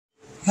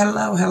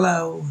Hello,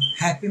 hello.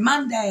 Happy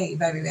Monday,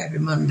 baby. Happy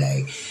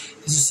Monday.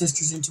 This is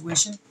Sister's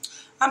Intuition.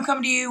 I'm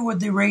coming to you with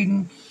the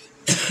reading.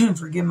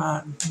 Forgive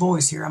my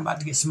voice here. I'm about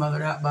to get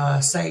smothered out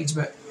by Sage,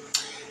 but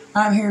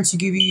I'm here to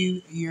give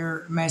you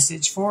your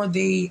message for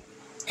the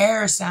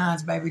air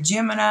signs, baby.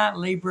 Gemini,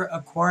 Libra,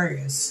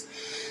 Aquarius.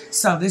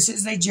 So this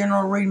is a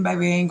general reading,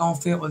 baby. It ain't going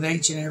to fit with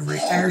each and every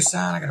air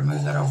sign. I got to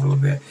move that over a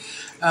little bit.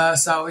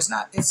 So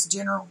it's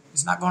general.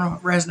 It's not going to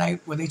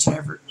resonate with each and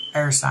every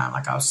air sign,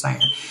 like I was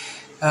saying.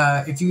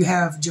 If you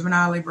have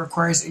Gemini, Libra,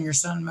 Aquarius in your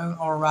sun, moon,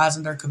 or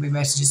horizon, there could be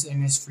messages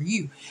in this for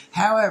you.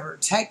 However,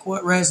 take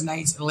what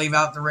resonates and leave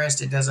out the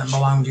rest. It doesn't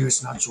belong to you.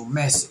 It's not your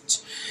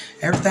message.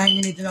 Everything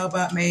you need to know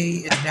about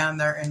me is down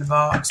there in the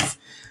box.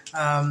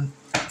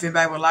 If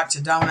anybody would like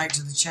to donate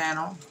to the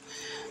channel,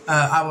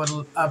 I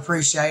would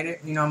appreciate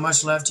it. You know,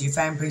 much love to you.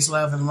 Family, peace,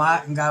 love, and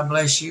light. And God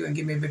bless you. And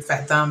give me a big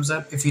fat thumbs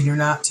up. If you do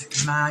not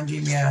mind,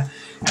 give me a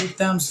big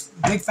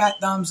fat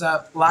thumbs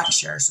up. Like,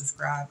 share,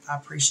 subscribe. I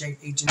appreciate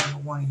each and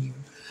every one of you.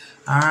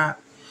 All right.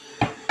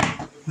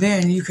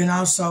 Then you can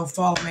also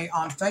follow me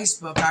on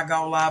Facebook. I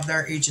go live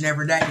there each and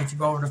every day. If you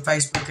go over to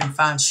Facebook and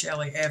find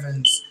Shelly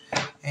Evans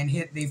and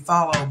hit the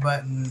follow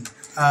button,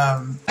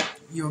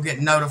 you'll get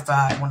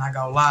notified when I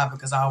go live,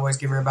 because I always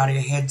give everybody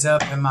a heads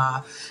up in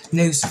my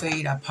news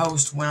feed. I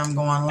post when I'm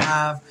going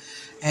live,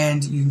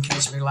 and you can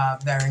catch me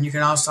live there. And you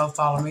can also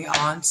follow me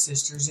on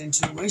Sister's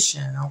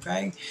Intuition,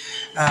 okay?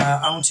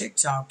 On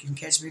TikTok, you can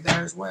catch me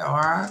there as well, all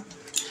right?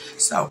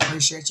 So,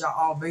 appreciate y'all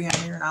all being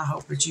here, and I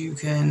hope that you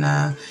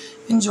can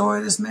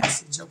enjoy this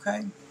message,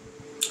 okay?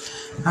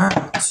 All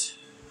right.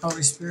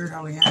 Holy Spirit,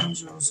 Holy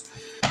Angels,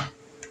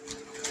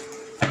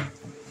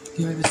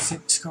 give me the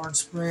 6-card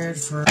spread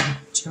for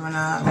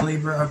Gemini,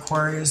 Libra,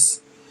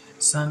 Aquarius,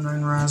 Sun,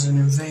 Moon, Rising,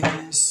 and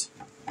Venus.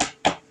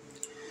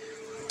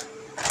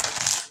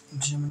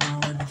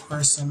 Gemini, Libra,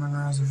 Aquarius, Sun, Moon,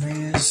 Rising,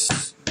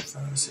 Venus.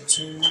 5, 6,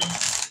 2.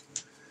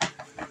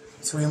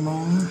 3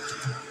 more.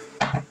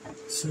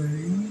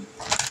 3.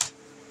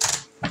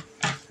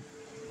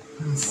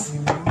 And 4.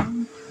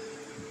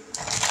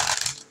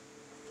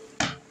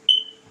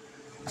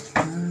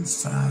 And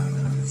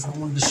 5. I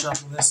wanted to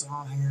shuffle this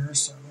on here,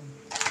 so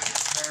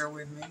bear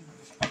with me.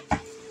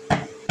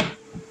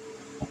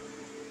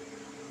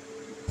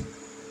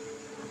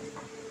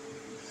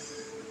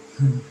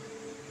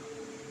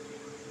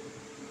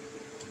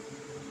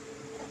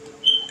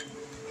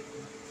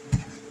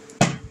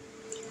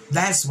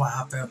 That's why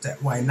I felt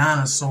that way. 9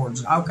 of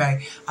Swords.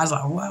 Okay. I was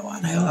like, well, why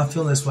the hell I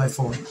feel this way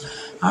for?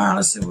 All right,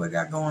 let's see what we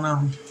got going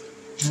on.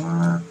 All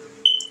right.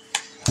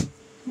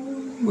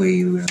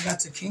 We got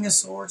the King of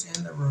Swords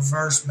in the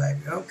reverse,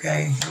 baby.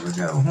 Okay, here we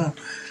go.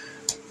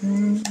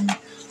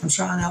 I'm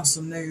trying out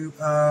some new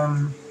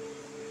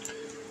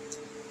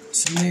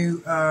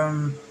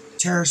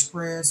tarot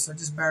spreads, so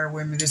just bear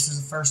with me. This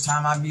is the first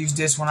time I've used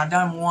this one. I've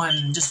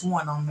done just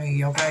one on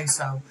me, okay?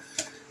 So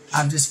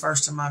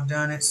first time I've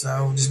done it,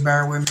 so just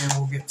bear with me and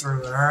we'll get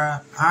through it, all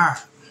right? All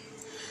right.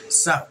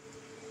 So,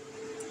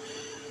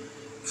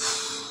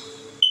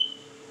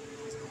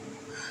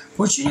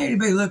 what you need to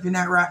be looking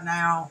at right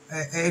now,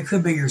 it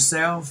could be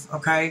yourself,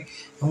 okay?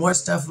 And what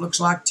stuff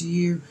looks like to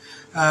you.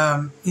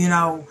 You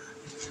know,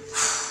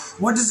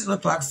 what does it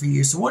look like for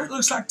you? So what it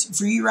looks like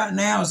for you right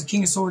now is the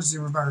King of Swords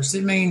in reverse.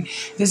 It means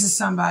this is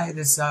somebody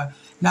that's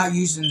not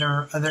using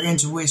their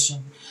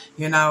intuition.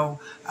 You know,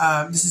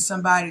 this is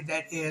somebody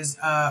that is,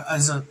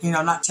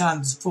 not telling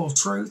the full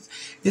truth.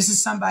 This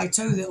is somebody,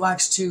 too, that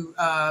likes to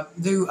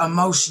do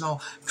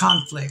emotional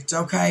conflict,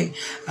 okay?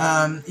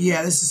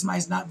 This is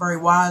somebody's not very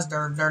wise.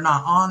 They're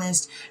not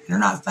honest. And they're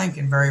not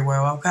thinking very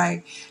well,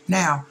 okay?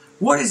 Now,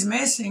 what is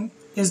missing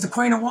is the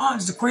Queen of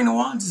Wands. The Queen of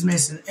Wands is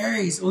missing.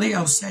 Aries,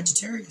 Leo,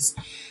 Sagittarius.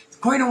 The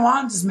Queen of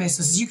Wands is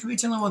missing. So you could be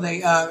dealing with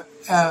a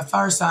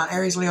fire sign,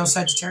 Aries, Leo,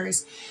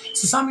 Sagittarius.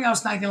 So some of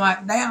y'all's thinking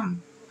like,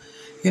 damn,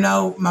 you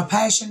know, my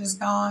passion is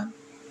gone.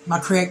 My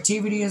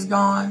creativity is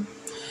gone.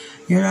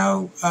 You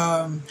know,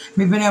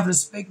 me being able to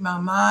speak my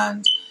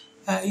mind,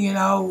 you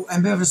know,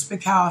 and be able to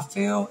speak how I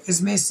feel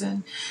is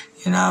missing.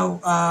 You know,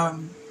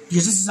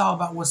 because this is all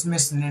about what's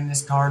missing in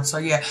this card. So,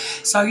 yeah.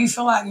 So, you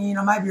feel like, you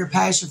know, maybe your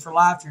passion for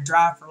life, your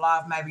drive for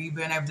life, maybe you've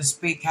been able to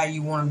speak how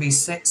you want to be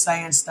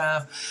saying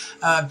stuff.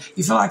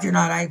 You feel like you're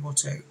not able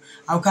to.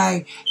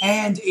 Okay?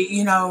 And,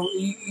 you know,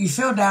 you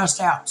feel doused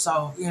out.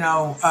 So, you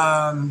know,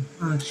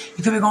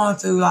 you could be going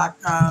through, like,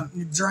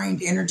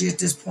 drained energy at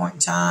this point in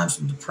time,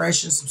 some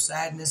depression, some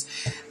sadness.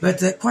 But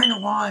the Queen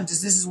of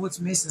Wands, this is what's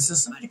missing. So,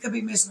 somebody could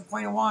be missing the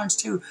Queen of Wands,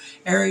 too.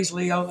 Aries,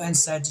 Leo, and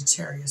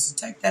Sagittarius.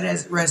 So, take that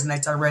as it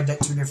resonates. I read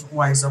that 2 different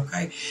ways,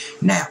 okay?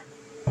 Now,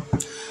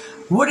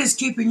 what is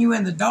keeping you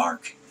in the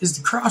dark is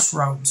the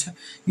crossroads.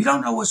 You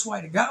don't know which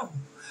way to go.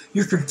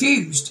 You're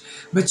confused,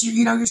 but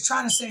you're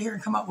trying to sit here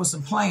and come up with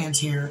some plans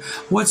here.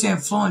 What's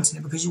influencing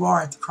it? Because you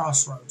are at the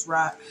crossroads,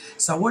 right?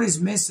 So what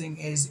is missing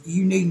is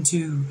you needing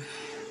to,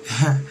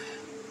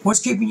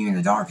 what's keeping you in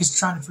the dark is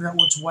trying to figure out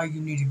which way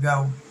you need to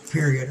go,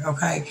 period,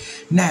 okay?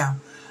 Now,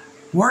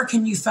 where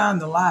can you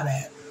find the light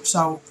at?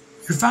 So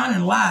You're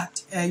finding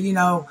light, you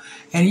know,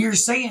 and you're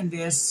seeing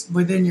this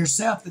within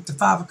yourself that the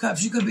Five of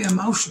Cups, you could be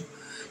emotional.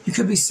 You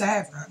could be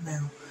sad right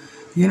now.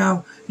 You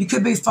know, you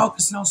could be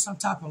focusing on some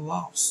type of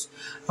loss.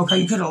 Okay,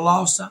 you could have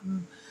lost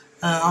something.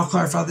 I'll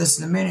clarify this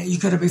in a minute. You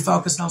could have been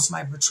focused on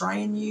somebody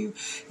betraying you.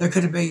 There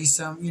could have been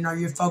some, you know,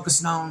 you're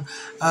focusing on,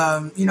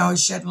 you know,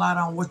 shedding light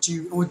on what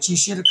you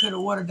should have, could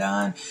have, would have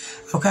done.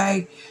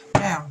 Okay,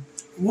 now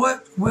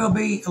what will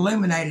be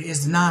illuminated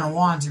is the Nine of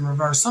Wands in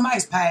reverse.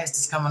 Somebody's past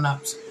is coming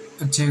up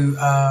to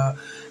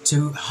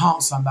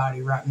haunt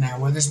somebody right now,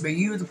 whether this be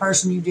you or the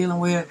person you're dealing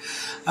with.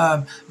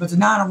 But the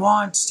Nine of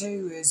Wands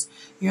too is,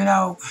 you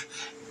know,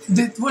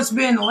 what's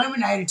been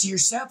illuminated to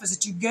yourself is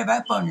that you give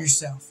up on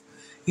yourself.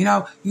 You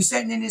know, you're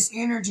sitting in this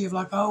energy of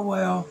like, oh,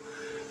 well,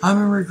 I'm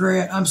in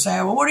regret. I'm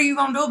sad. Well, what are you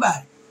going to do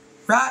about it?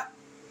 Right?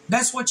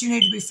 That's what you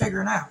need to be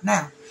figuring out.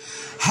 Now,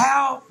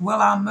 how will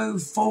I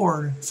move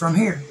forward from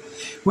here?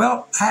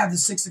 Well, I have the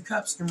Six of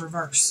Cups in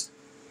reverse.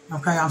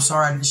 Okay, I'm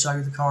sorry I didn't show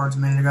you the cards a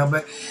minute ago,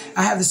 but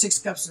I have the Six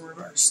of Cups in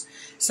reverse.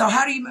 So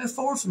how do you move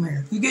forward from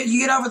here? You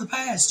get over the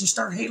past. You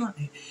start healing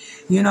it.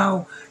 You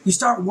know, you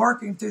start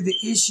working through the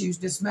issues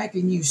that's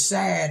making you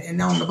sad,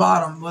 and on the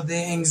bottom with the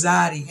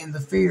anxiety and the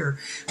fear,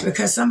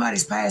 because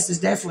somebody's past has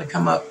definitely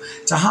come up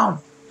to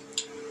haunt.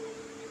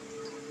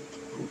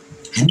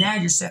 And now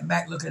you're sitting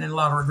back looking at a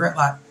lot of regret,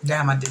 like,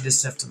 damn, I did this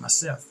stuff to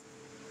myself.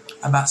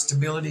 About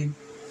stability,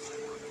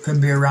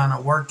 could be around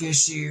a work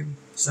issue,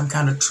 some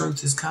kind of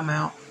truth has come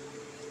out.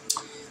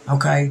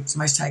 Okay,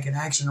 somebody's taking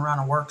action around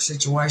a work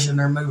situation,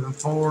 they're moving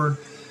forward.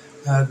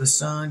 The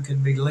sun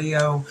could be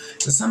Leo.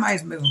 So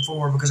somebody's moving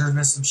forward because there's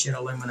been some shit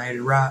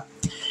illuminated, right?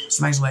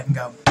 Somebody's letting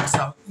go.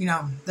 So, you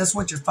know, that's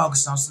what you're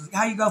focused on. So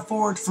how you go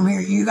forward from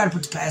here, you got to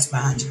put the past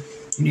behind you.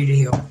 You need to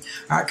heal. All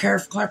right,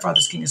 clarify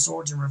this King of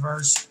Swords in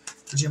reverse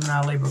for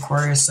Gemini, Libra,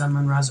 Aquarius, Sun,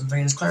 Moon, Rising,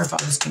 Venus. Clarify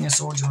this King of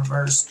Swords in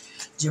reverse.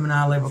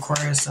 Gemini, Libra,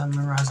 Aquarius, Sun,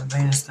 Moon, Rising,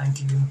 Venus.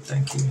 Thank you.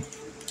 Thank you.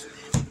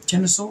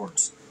 Ten of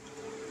Swords.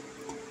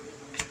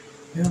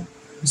 Yep.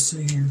 Let's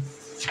see here.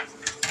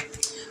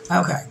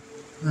 Okay.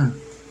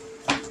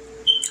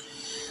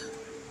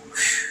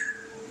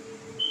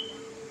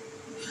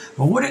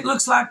 Well, what it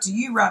looks like to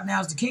you right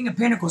now is the King of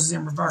Pentacles is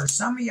in reverse.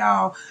 Some of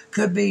y'all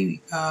could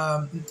be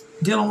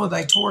dealing with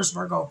a Taurus,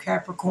 Virgo,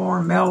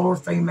 Capricorn, male or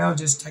female.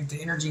 Just take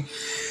the energy.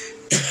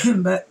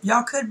 But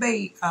y'all could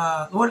be,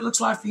 what it looks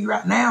like for you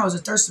right now is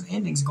that there's some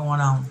endings going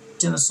on.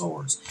 Ten of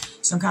Swords.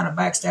 Some kind of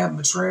backstabbing,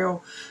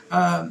 betrayal.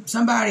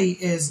 Somebody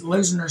is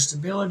losing their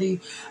stability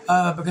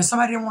because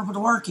somebody didn't want to put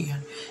the work in.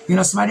 You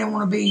know, somebody didn't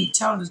want to be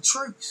telling the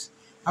truth.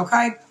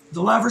 Okay?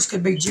 The Lovers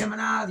could be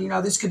Gemini. You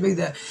know, this could be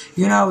the,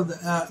 you know,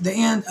 the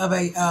end of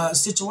a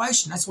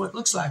situation. That's what it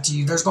looks like to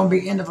you. There's going to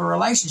be the end of a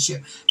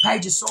relationship.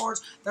 Page of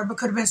Swords. There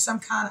could have been some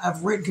kind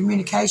of written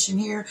communication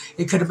here.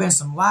 It could have been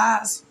some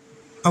lies.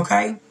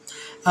 Okay?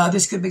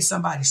 This could be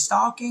somebody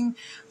stalking.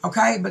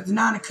 Okay? But the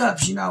Nine of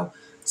Cups, you know,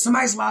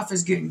 somebody's life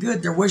is getting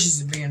good. Their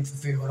wishes are being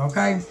fulfilled.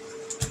 Okay?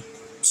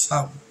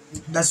 So,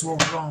 that's where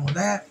we're going with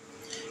that.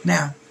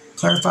 Now,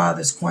 clarify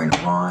this Queen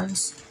of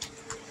Wands.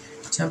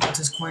 Tell me about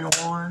this Queen of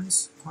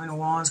Wands. Queen of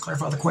Wands.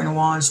 Clarify the Queen of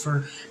Wands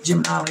for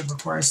Gemini, Libra,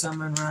 Aquarius, Sun,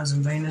 Moon,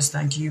 Rising, Venus.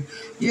 Thank you.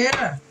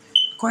 Yeah.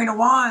 Queen of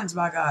Wands,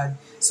 by God.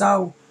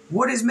 So,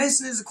 what is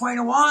missing is the Queen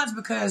of Wands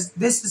because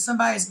this is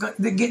somebody's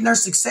getting their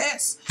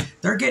success.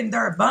 They're getting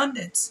their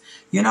abundance.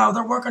 You know,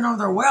 they're working on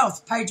their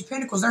wealth. Page of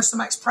Pentacles, there's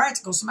somebody's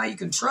practical, somebody you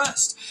can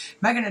trust.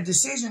 Making a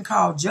decision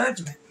called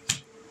judgment.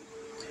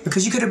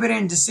 Because you could have been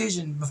in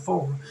decision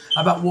before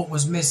about what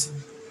was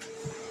missing.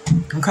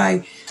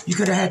 Okay? You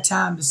could have had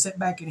time to sit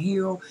back and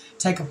heal,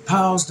 take a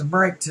pause to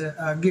break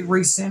to get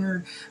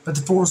recentered. But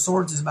the Four of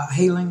Swords is about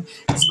healing.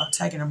 It's about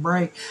taking a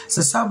break.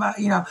 So it's about,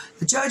 you know,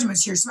 the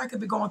judgment's here. Somebody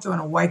could be going through an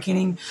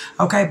awakening.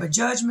 Okay, but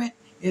judgment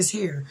is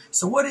here.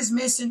 So what is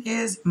missing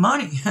is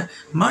money.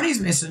 Money's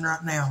missing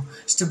right now.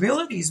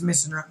 Stability is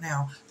missing right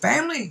now.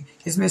 Family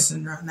is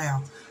missing right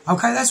now.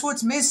 Okay, that's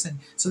what's missing.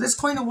 So this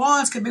Queen of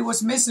Wands could be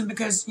what's missing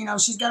because, you know,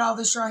 she's got all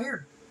this right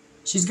here.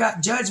 She's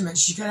got judgment.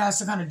 She could have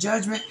some kind of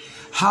judgment,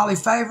 highly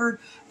favored,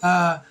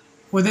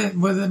 whether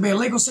it be a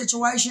legal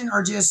situation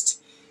or just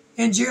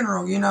in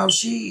general. You know,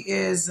 she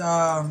is,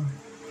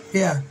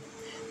 yeah,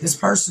 this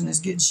person is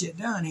getting shit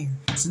done here.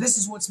 So this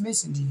is what's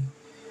missing to you.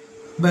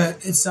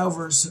 But it's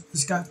over.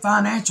 It's got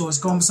financial. It's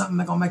going to be something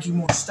that's going to make you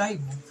more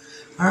stable.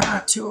 All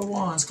right, Two of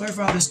Wands.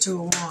 Clarify this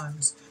Two of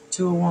Wands.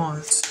 Two of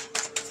Wands.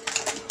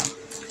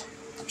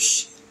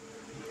 Shit.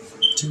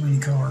 Too many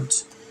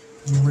cards.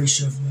 I'm going to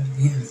reshuffle it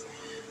again.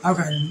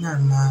 Okay, never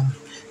mind.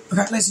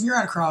 Okay, listen, you're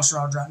at a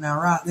crossroads right now,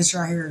 right? This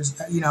right here is,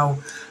 you know,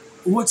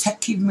 what's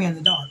keeping me in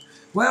the dark?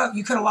 Well,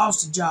 you could have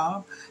lost a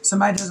job.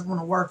 Somebody doesn't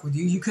want to work with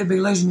you. You could be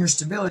losing your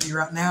stability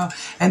right now.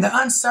 And the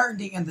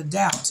uncertainty and the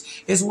doubt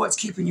is what's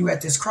keeping you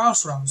at this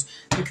crossroads.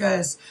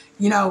 Because,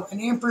 you know, an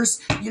Empress,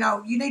 you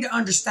know, you need to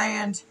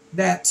understand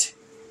that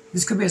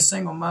this could be a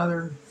single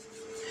mother.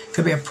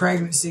 Could be a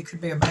pregnancy,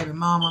 could be a baby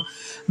mama.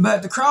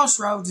 But the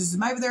crossroads is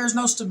maybe there's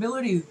no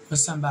stability with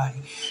somebody.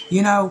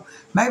 You know,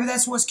 maybe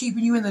that's what's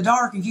keeping you in the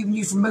dark and keeping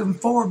you from moving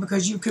forward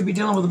because you could be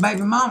dealing with a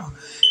baby mama.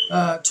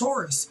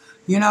 Taurus.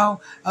 You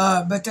know,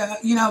 but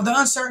you know, the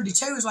uncertainty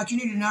too is like you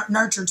need to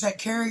nurture and take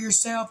care of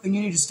yourself, and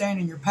you need to stand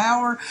in your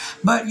power.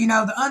 But you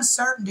know, the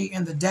uncertainty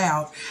and the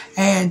doubt,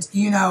 and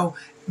you know,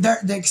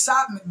 the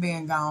excitement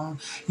being gone.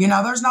 You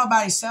know, there's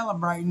nobody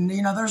celebrating.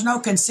 You know, there's no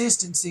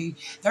consistency.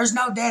 There's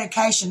no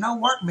dedication. No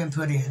work been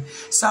put in.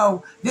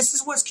 So this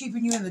is what's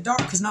keeping you in the dark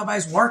because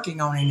nobody's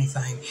working on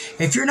anything.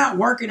 If you're not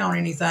working on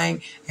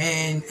anything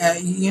and,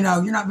 you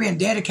know, you're not being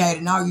dedicated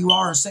and all you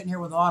are is sitting here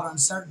with a lot of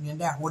uncertainty and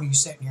doubt, what are you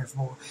sitting here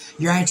for?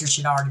 Your answer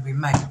should already be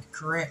made.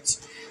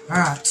 Correct. All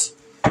right.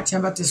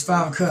 Tell me about this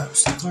Five of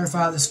Cups.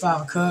 Clarify this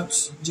Five of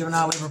Cups.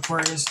 Gemini, Libra,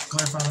 Aquarius.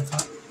 Clarify the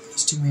cup.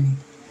 It's too many.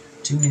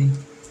 Too many.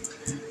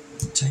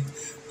 Take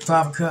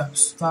Five of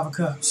Cups. Five of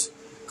Cups.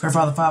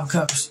 Clarify the Five of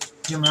Cups.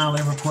 Gemini,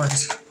 Libra,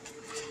 Aquarius.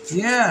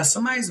 Yeah,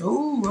 somebody's...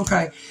 Ooh,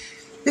 okay.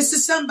 This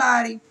is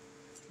somebody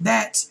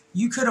that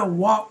you could have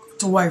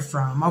walked away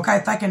from, okay?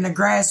 Thinking the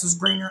grass was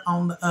greener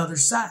on the other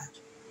side.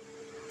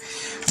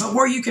 But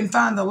where you can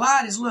find the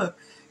light is, look,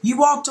 you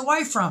walked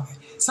away from it.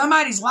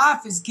 Somebody's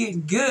life is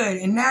getting good,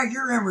 and now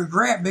you're in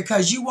regret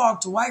because you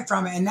walked away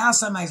from it, and now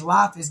somebody's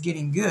life is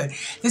getting good.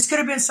 This could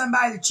have been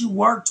somebody that you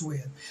worked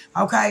with,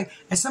 okay?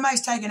 And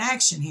somebody's taking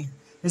action here.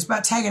 It's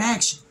about taking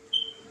action.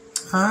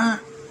 All right?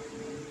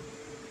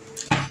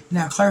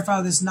 Now,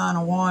 clarify this Nine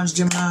of Wands,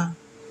 Gemini.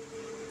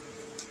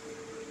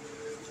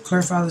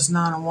 Clarify this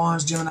Nine of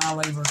Wands, Gemini,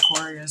 Libra,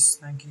 Aquarius.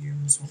 Thank you.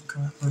 This will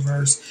come up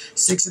reverse.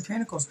 Six of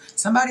Pentacles.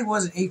 Somebody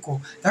wasn't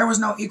equal. There was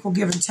no equal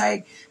give and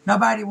take.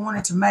 Nobody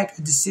wanted to make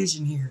a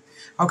decision here.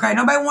 Okay?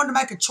 Nobody wanted to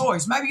make a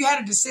choice. Maybe you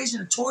had a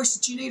decision, a choice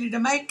that you needed to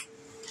make.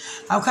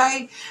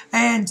 Okay?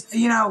 And,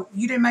 you know,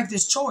 you didn't make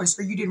this choice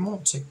or you didn't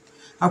want to.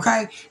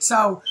 Okay?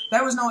 So,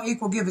 there was no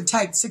equal give and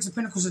take. Six of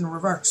Pentacles in the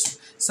reverse.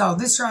 So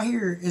this right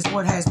here is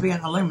what has been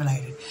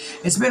illuminated.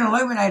 It's been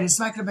illuminated.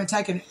 Somebody could have been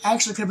taking,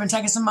 actually could have been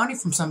taking some money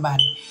from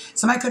somebody.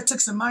 Somebody could have took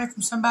some money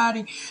from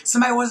somebody.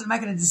 Somebody wasn't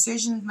making a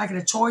decision, making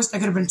a choice. They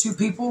could have been two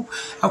people,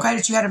 okay,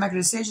 that you had to make a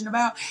decision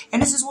about. And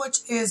this is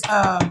what is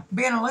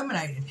being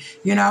illuminated,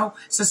 you know.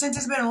 So since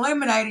it's been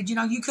illuminated, you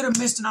know, you could have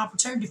missed an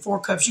opportunity,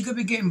 Four Cups. You could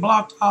be getting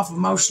blocked off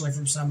emotionally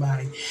from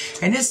somebody.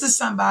 And this is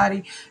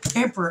somebody,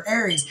 Emperor,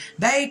 Aries.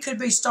 They could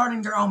be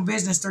starting their own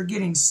business. They're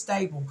getting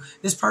stable.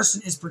 This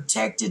person is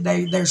protected.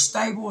 They're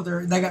stable.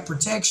 They got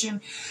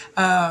protection.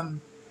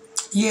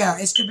 Yeah,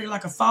 it could be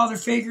like a father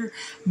figure,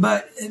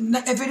 but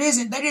if it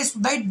isn't,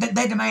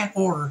 they demand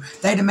order.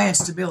 They demand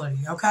stability.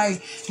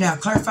 Okay. Now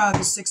clarify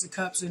the Six of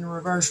Cups in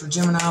reverse for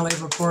Gemini,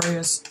 Libra,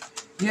 Aquarius.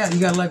 Yeah, you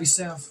gotta love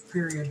yourself.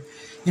 Period.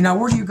 You know,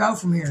 where do you go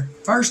from here?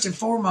 First and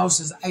foremost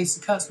is the Ace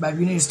of Cups, baby.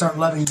 You need to start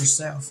loving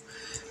yourself.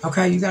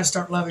 Okay, you gotta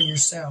start loving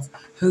yourself,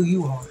 who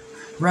you are,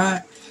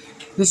 right?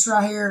 This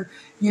right here,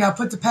 you know,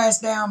 put the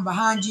past down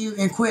behind you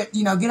and quit,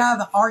 you know, get out of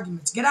the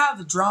arguments, get out of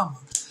the drama,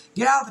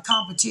 get out of the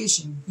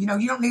competition. You know,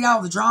 you don't need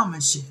all the drama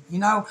and shit. You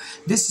know,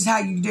 this is how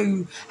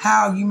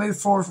you move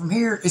forward from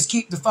here is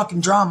keep the fucking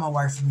drama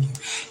away from you.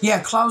 Yeah,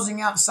 closing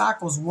out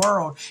cycles,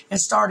 world, and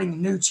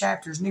starting new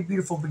chapters, new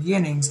beautiful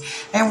beginnings.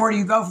 And where do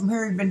you go from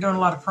here? You've been doing a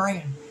lot of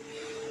praying.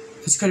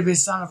 This could have been a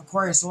sign of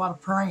Aquarius, a lot of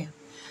praying,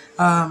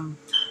 a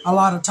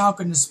lot of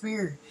talking to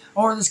spirit.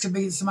 Or this could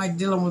be somebody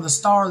dealing with a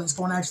star that's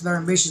going after their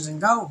ambitions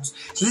and goals.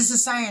 So this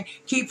is saying,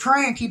 keep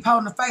praying, keep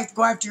holding the faith,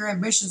 go after your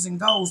ambitions and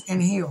goals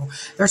and heal.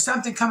 There's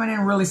something coming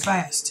in really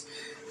fast.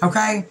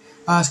 Okay?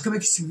 It could be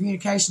some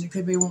communication. It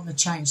could be wanting to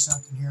change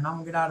something here. And I'm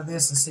going to get out of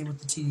this and see what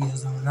the tea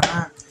is on it.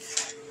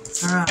 Alright?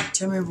 Alright.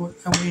 Tell me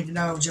what we need to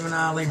know,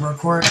 Gemini, Libra,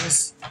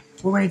 Aquarius.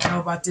 What we need to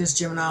know about this,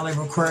 Gemini,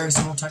 Libra, Aquarius.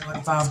 And we'll take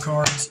like 5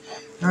 cards.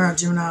 Alright,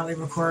 Gemini,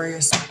 Libra,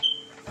 Aquarius.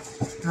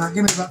 Alright,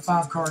 give me about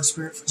 5 cards,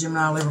 Spirit, for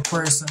Gemini, Libra,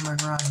 Aquarius, Sun, Moon,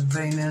 Rising,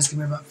 Venus. Give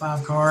me about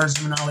 5 cards,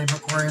 Gemini, Libra,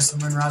 Aquarius, Sun,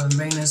 Moon, Rising,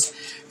 Venus,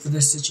 for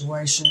this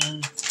situation.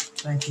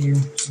 Thank you.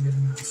 It's good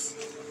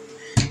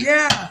enough.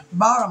 Yeah,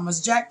 bottom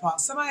was jackpot.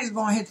 Somebody's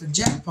going to hit the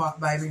jackpot,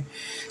 baby.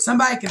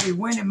 Somebody could be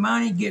winning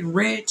money, getting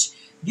rich,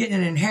 getting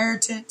an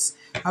inheritance,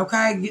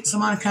 okay, get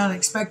some kind of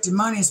expected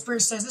money. And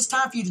Spirit says it's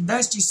time for you to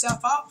dust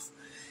yourself off.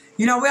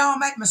 You know, we all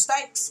make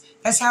mistakes.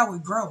 That's how we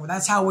grow.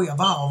 That's how we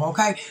evolve,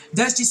 okay?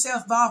 Dust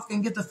yourself off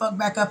and get the fuck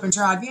back up and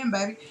try again,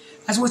 baby.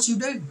 That's what you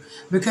do.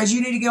 Because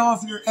you need to get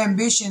off your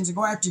ambitions and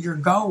go after your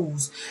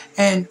goals.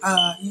 And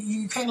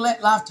you can't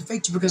let life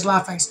defeat you because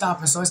life ain't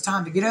stopping. So it's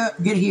time to get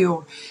up, get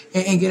healed,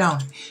 and get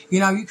on it. You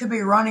know, you could be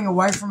running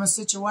away from a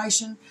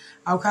situation,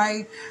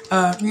 okay?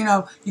 You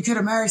know, you could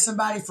have married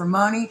somebody for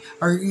money,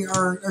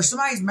 or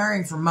somebody's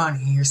marrying for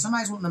money, or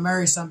somebody's wanting to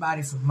marry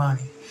somebody for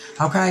money,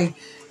 okay?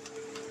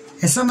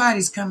 And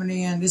somebody's coming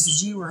in, this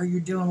is you or who you're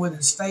dealing with,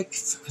 it's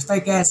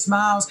fake ass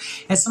smiles,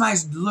 and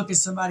somebody's looking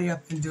somebody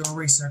up and doing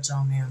research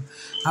on them.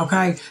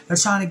 Okay? They're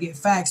trying to get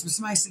facts, but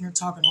somebody's sitting here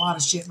talking a lot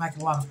of shit,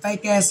 making a lot of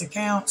fake ass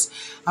accounts.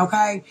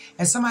 Okay?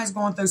 And somebody's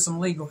going through some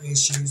legal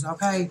issues.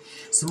 Okay?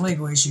 Some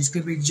legal issues.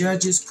 Could be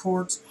judges,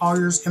 courts,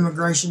 lawyers,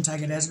 immigration,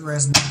 take it as it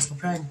resonates.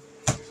 Okay?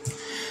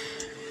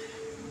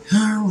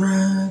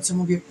 Alright, so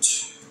we'll get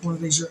one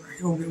of these,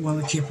 we'll get one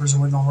of the kippers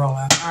and we're going to roll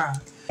out. Alright.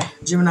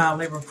 Gemini,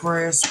 Libra,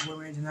 Aquarius. What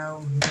we need to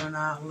know.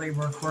 Gemini,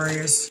 Libra,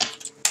 Aquarius.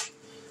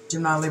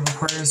 Gemini, Libra,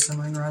 Aquarius, Sun,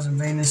 Moon, Rising,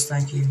 Venus.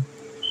 Thank you.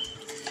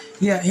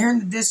 Yeah, here in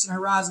the distant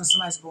horizon,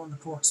 somebody's going to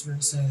court,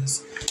 Spirit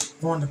says.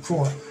 Going to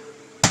court.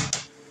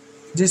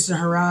 Distant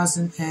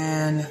horizon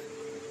and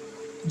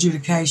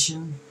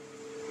adjudication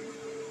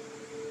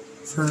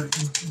for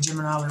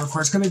Gemini, Libra,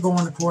 Aquarius. Could be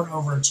going to court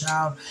over a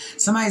child.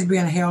 Somebody's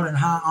being held in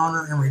high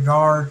honor and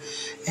regard.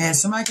 And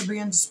somebody could be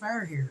in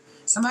despair here.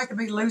 Somebody could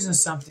be losing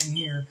something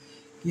here.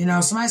 You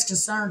know, somebody's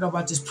concerned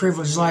about this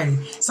privileged lady.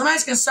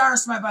 Somebody's concerned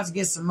somebody about to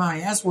get some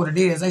money. That's what it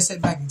is. They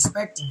sit back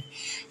expecting it.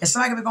 And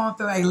somebody could be going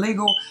through a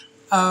legal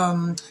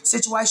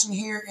situation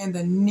here in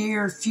the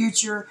near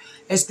future.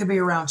 It's going to be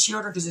around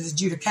children because it's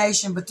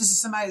adjudication, but this is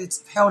somebody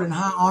that's held in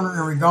high honor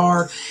and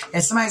regard,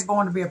 and somebody's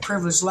going to be a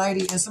privileged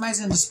lady, and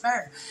somebody's in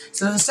despair.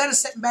 So instead of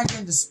sitting back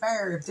in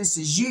despair, if this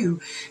is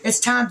you, it's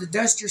time to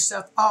dust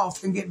yourself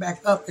off and get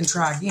back up and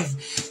try again.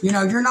 You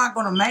know, you're not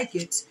going to make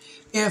it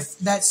if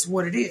that's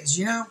what it is,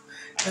 you know.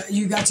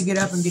 You got to get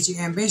up and get your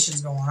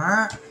ambitions going, all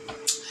right?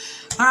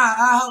 All right,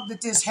 I hope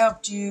that this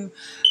helped you.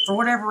 For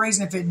whatever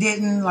reason, if it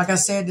didn't, like I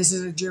said, this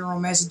is a general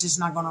message. It's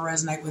not going to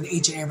resonate with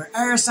each and every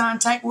air sign.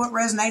 Take what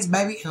resonates,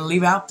 baby, and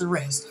leave out the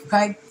rest,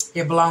 okay?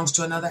 It belongs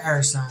to another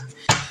air sign.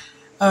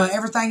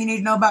 Everything you need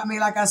to know about me,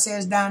 like I said,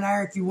 is down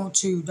there. If you want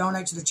to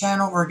donate to the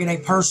channel or get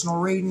a personal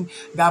reading,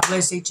 God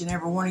bless each and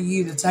every one of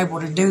you that's able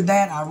to do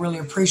that. I really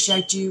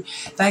appreciate you.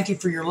 Thank you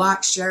for your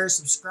likes, shares,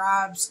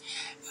 subscribes,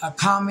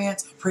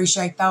 comments.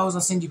 Appreciate those. I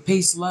send you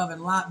peace, love,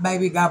 and light,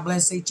 baby. God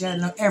bless each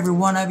and every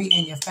one of you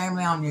and your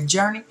family on your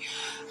journey.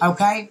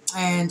 Okay?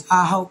 And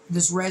I hope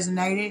this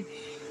resonated.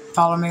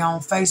 Follow me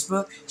on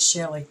Facebook,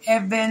 Shelly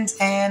Evans,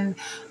 and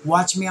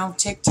watch me on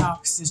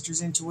TikTok,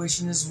 Sisters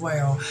Intuition as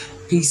well.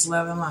 Peace,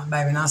 love, and light,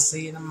 baby. And I'll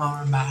see you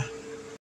tomorrow. Bye.